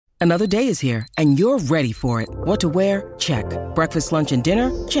Another day is here, and you're ready for it. What to wear? Check. Breakfast, lunch, and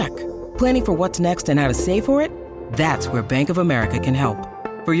dinner? Check. Planning for what's next and how to save for it? That's where Bank of America can help.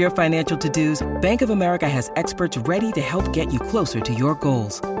 For your financial to-dos, Bank of America has experts ready to help get you closer to your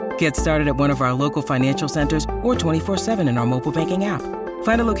goals. Get started at one of our local financial centers or 24/7 in our mobile banking app.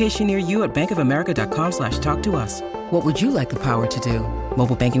 Find a location near you at bankofamerica.com/talktous. What would you like the power to do?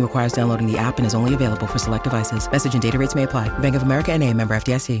 Mobile banking requires downloading the app and is only available for select devices. Message and data rates may apply. Bank of America N.A., member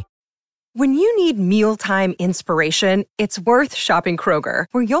FDIC. When you need mealtime inspiration, it's worth shopping Kroger,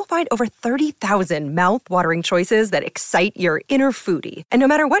 where you'll find over 30,000 mouth-watering choices that excite your inner foodie. And no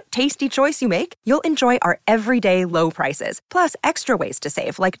matter what tasty choice you make, you'll enjoy our everyday low prices, plus extra ways to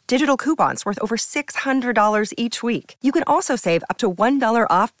save, like digital coupons worth over $600 each week. You can also save up to $1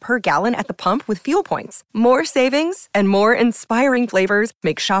 off per gallon at the pump with fuel points. More savings and more inspiring flavors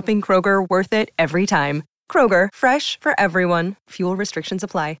make shopping Kroger worth it every time. Kroger, fresh for everyone. Fuel restrictions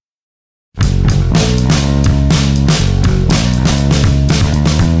apply.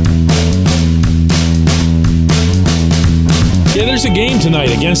 Yeah, there's a game tonight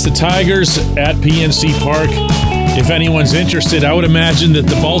against the Tigers at PNC Park. If anyone's interested, I would imagine that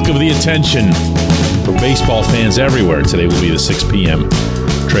the bulk of the attention for baseball fans everywhere today will be the 6 p.m.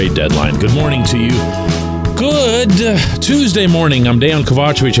 trade deadline. Good morning to you. Good Tuesday morning. I'm Dejan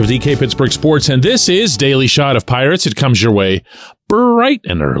Kovacevic of DK Pittsburgh Sports, and this is Daily Shot of Pirates. It comes your way bright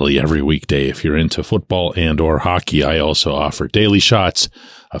and early every weekday if you're into football and or hockey. I also offer daily shots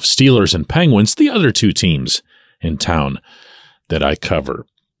of Steelers and Penguins, the other two teams in town that I cover.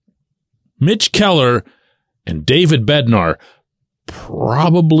 Mitch Keller and David Bednar,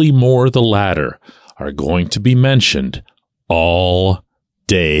 probably more the latter, are going to be mentioned all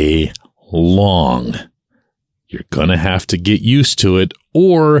day long. You're going to have to get used to it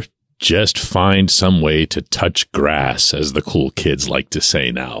or just find some way to touch grass, as the cool kids like to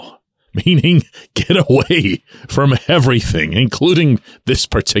say now. Meaning, get away from everything, including this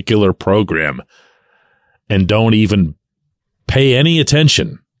particular program, and don't even pay any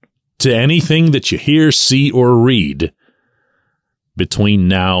attention to anything that you hear, see, or read between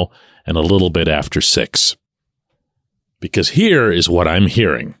now and a little bit after 6. Because here is what I'm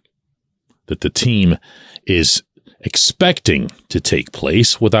hearing that the team is expecting to take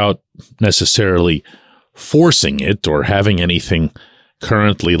place without necessarily forcing it or having anything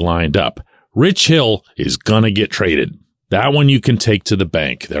currently lined up. Rich Hill is going to get traded. That one you can take to the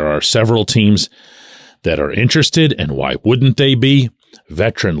bank. There are several teams that are interested, and why wouldn't they be?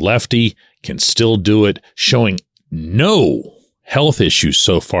 Veteran lefty can still do it, showing no health issues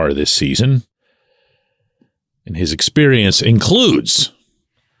so far this season. And his experience includes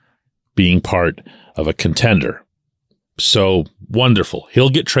being part of a contender. So wonderful.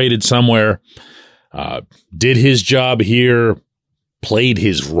 He'll get traded somewhere, did his job here, played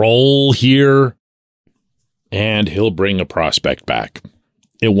his role here, and he'll bring a prospect back.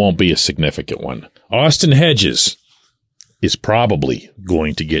 It won't be a significant one. Austin Hedges is probably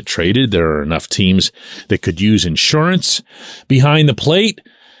going to get traded. There are enough teams that could use insurance behind the plate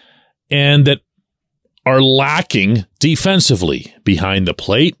and that are lacking defensively behind the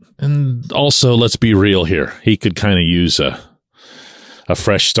plate. And also, let's be real here. He could kind of use a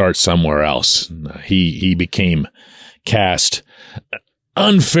fresh start somewhere else. He became cast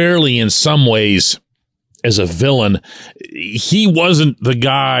unfairly in some ways as a villain. He wasn't the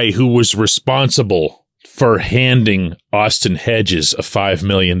guy who was responsible for handing Austin Hedges a $5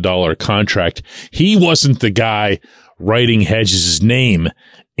 million contract. He wasn't the guy writing Hedges' name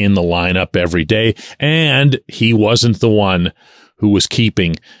in the lineup every day. And he wasn't the one who was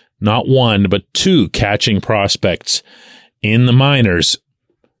keeping not one, but two catching prospects in the minors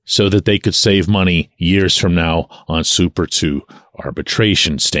so that they could save money years from now on Super 2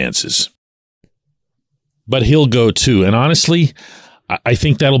 arbitration stances. But he'll go too. And honestly, I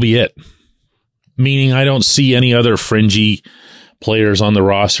think that'll be it. Meaning I don't see any other fringy players on the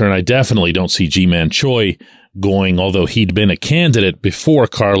roster, and I definitely don't see Ji-Man Choi going, although he'd been a candidate before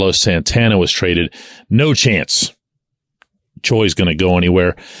Carlos Santana was traded. No chance Choi's going to go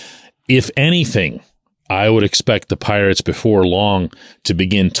anywhere. If anything, I would expect the Pirates before long to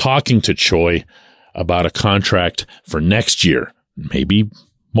begin talking to Choi about a contract for next year, maybe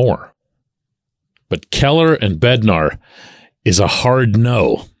more. But Keller and Bednar is a hard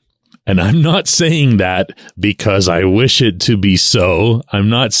no. And I'm not saying that because I wish it to be so. I'm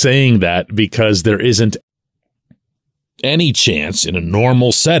not saying that because there isn't any chance in a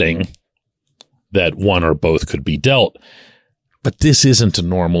normal setting that one or both could be dealt. But this isn't a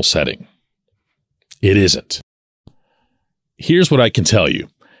normal setting. It isn't. Here's what I can tell you.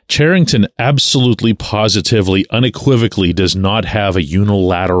 Charrington absolutely, positively, unequivocally does not have a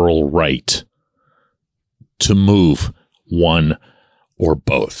unilateral right to move one or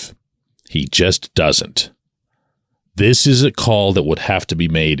both. He just doesn't. This is a call that would have to be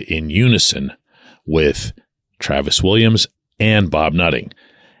made in unison with Travis Williams and Bob Nutting.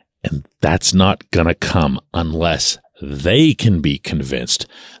 And that's not going to come unless they can be convinced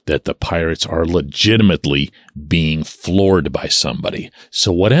that the Pirates are legitimately being floored by somebody.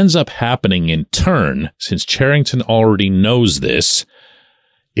 So what ends up happening in turn, since Charrington already knows this,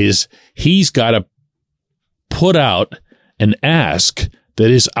 is he's got to put out an ask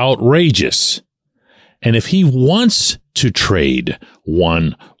that is outrageous. And if he wants to trade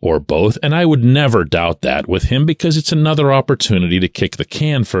one or both, and I would never doubt that with him because it's another opportunity to kick the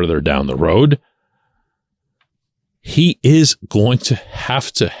can further down the road, he is going to have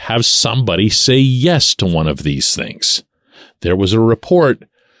somebody say yes to one of these things. There was a report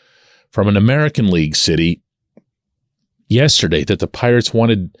from an American League city yesterday that the Pirates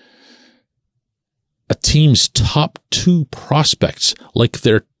wanted a team's top 2 prospects, like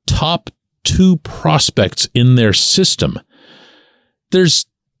their top 2 prospects in their system. There's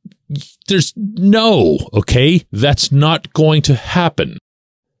no, okay? That's not going to happen.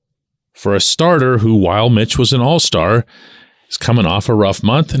 For a starter who, while Mitch was an all-star, is coming off a rough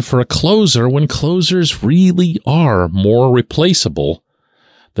month, and for a closer, when closers really are more replaceable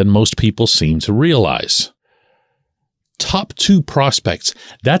than most people seem to realize. Top 2 prospects,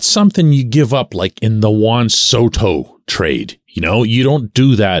 that's something you give up like in the Juan Soto trade. You know, you don't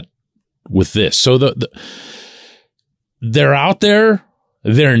do that with this. So they're out there,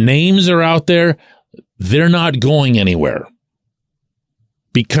 their names are out there, they're not going anywhere.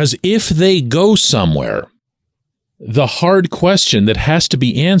 Because if they go somewhere, the hard question that has to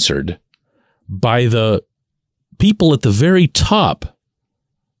be answered by the people at the very top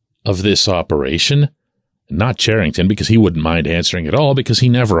of this operation, not Charrington, because he wouldn't mind answering at all, because he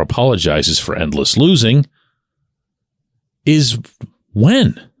never apologizes for endless losing, is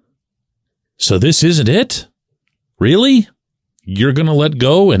when? So this isn't it? Really? You're going to let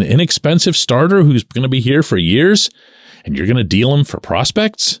go an inexpensive starter who's going to be here for years, and you're going to deal him for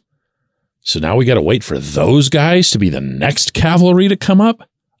prospects? So now we got to wait for those guys to be the next cavalry to come up?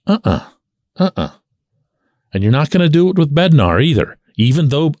 And you're not going to do it with Bednar either, even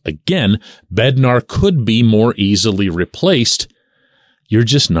though, again, Bednar could be more easily replaced. You're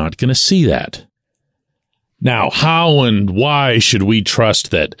just not going to see that. Now, how and why should we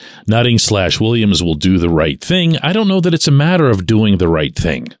trust that Nutting/Williams will do the right thing? I don't know that it's a matter of doing the right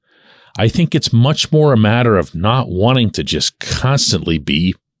thing. I think it's much more a matter of not wanting to just constantly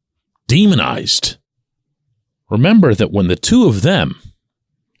be demonized. Remember that when the two of them,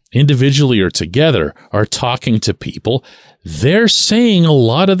 individually or together, are talking to people, they're saying a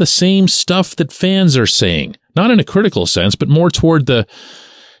lot of the same stuff that fans are saying. Not in a critical sense, but more toward the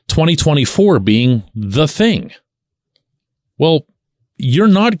 2024 being the thing. Well, you're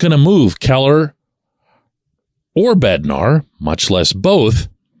not going to move Keller or Bednar, much less both,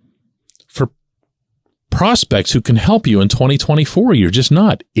 for prospects who can help you in 2024. You're just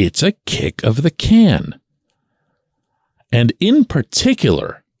not. It's a kick of the can. And in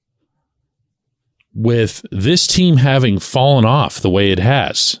particular, with this team having fallen off the way it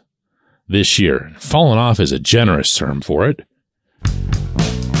has this year, fallen off is a generous term for it,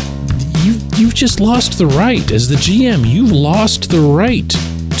 you've just lost the right. As the GM, you've lost the right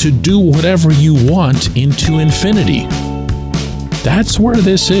to do whatever you want into infinity. That's where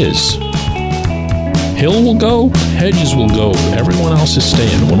this is. Hill will go, Hedges will go, everyone else is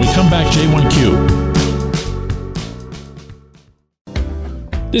staying. When we come back, J1Q.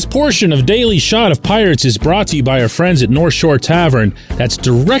 This portion of Daily Shot of Pirates is brought to you by our friends at North Shore Tavern. That's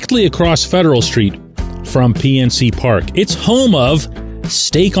directly across Federal Street from PNC Park. It's home of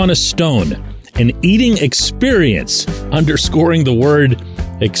Steak on a Stone, an eating experience, underscoring the word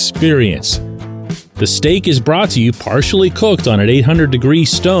experience. The steak is brought to you partially cooked on an 800-degree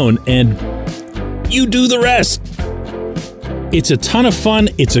stone, and you do the rest. It's a ton of fun,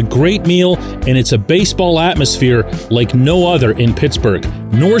 it's a great meal, and it's a baseball atmosphere like no other in Pittsburgh.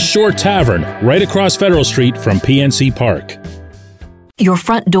 North Shore Tavern, right across Federal Street from PNC Park. Your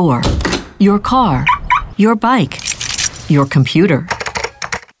front door, your car, your bike, your computer,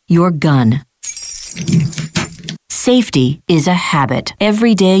 your gun. Safety is a habit.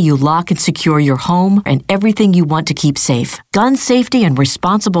 Every day you lock and secure your home and everything you want to keep safe. Gun safety and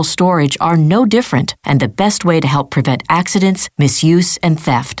responsible storage are no different, and the best way to help prevent accidents, misuse, and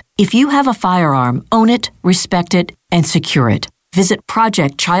theft. If you have a firearm, own it, respect it, and secure it. Visit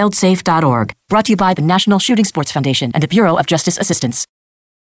ProjectChildSafe.org. Brought to you by the National Shooting Sports Foundation and the Bureau of Justice Assistance.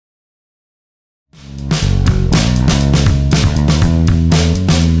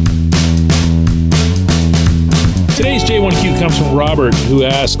 Today's J1Q comes from Robert, who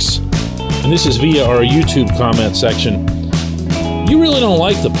asks, and this is via our YouTube comment section, you really don't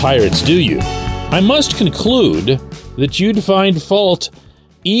like the Pirates, do you? I must conclude that you'd find fault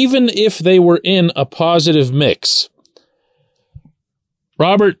even if they were in a positive mix.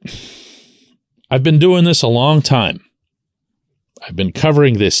 Robert, I've been doing this a long time. I've been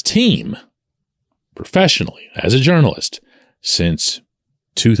covering this team professionally as a journalist since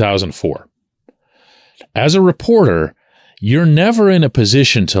 2004. As a reporter, you're never in a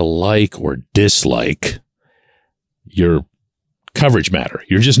position to like or dislike your coverage matter.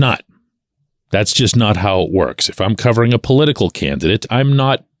 You're just not. That's just not how it works. If I'm covering a political candidate, I'm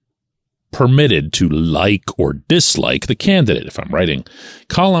not permitted to like or dislike the candidate. If I'm writing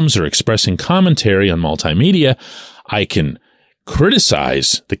columns or expressing commentary on multimedia, I can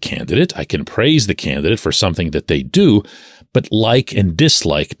criticize the candidate. I can praise the candidate for something that they do, but like and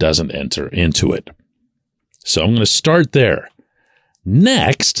dislike doesn't enter into it. So I'm going to start there.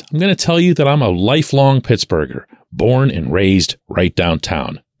 Next, I'm going to tell you that I'm a lifelong Pittsburgher, born and raised right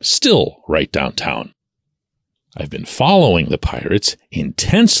downtown, still right downtown. I've been following the Pirates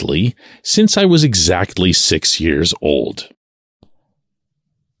intensely since I was exactly 6 years old.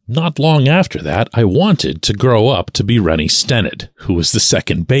 Not long after that, I wanted to grow up to be Rennie Stennett, who was the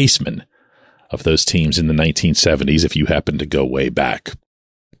second baseman of those teams in the 1970s, if you happen to go way back.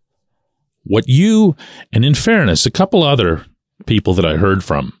 What you, and in fairness, a couple other people that I heard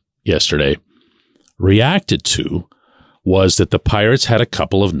from yesterday reacted to was that the Pirates had a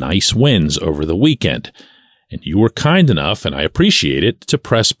couple of nice wins over the weekend. And you were kind enough, and I appreciate it, to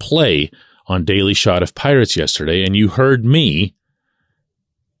press play on Daily Shot of Pirates yesterday, and you heard me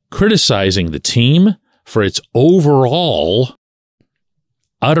criticizing the team for its overall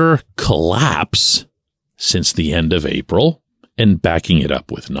utter collapse since the end of April and backing it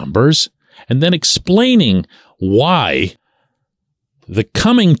up with numbers, and then explaining why the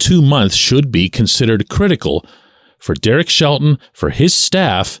coming 2 months should be considered critical for Derek Shelton, for his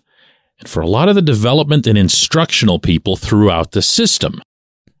staff, and for a lot of the development and instructional people throughout the system.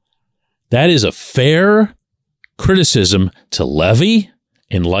 That is a fair criticism to levy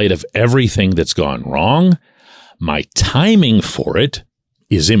in light of everything that's gone wrong. My timing for it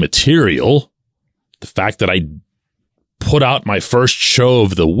is immaterial. The fact that I put out my first show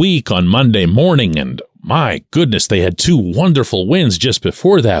of the week on Monday morning, and my goodness, they had 2 wonderful wins just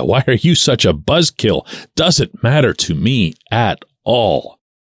before that. Why are you such a buzzkill? Doesn't matter to me at all.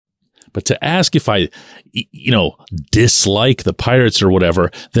 But to ask if I, dislike the Pirates or whatever,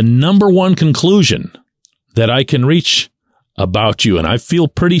 the number one conclusion that I can reach about you, and I feel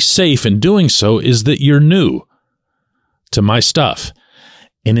pretty safe in doing so, is that you're new to my stuff.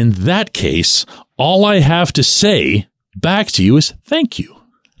 And in that case, all I have to say back to you is thank you.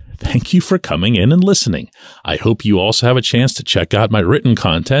 Thank you for coming in and listening. I hope you also have a chance to check out my written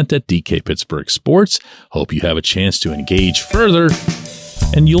content at DK Pittsburgh Sports. Hope you have a chance to engage further,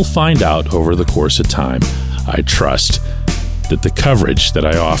 and you'll find out over the course of time, I trust, that the coverage that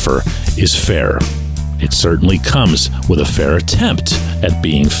I offer is fair. It certainly comes with a fair attempt at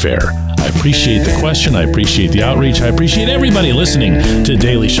being fair. I appreciate the question. I appreciate the outreach. I appreciate everybody listening to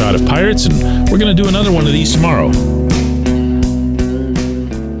Daily Shot of Pirates, and we're going to do another one of these tomorrow.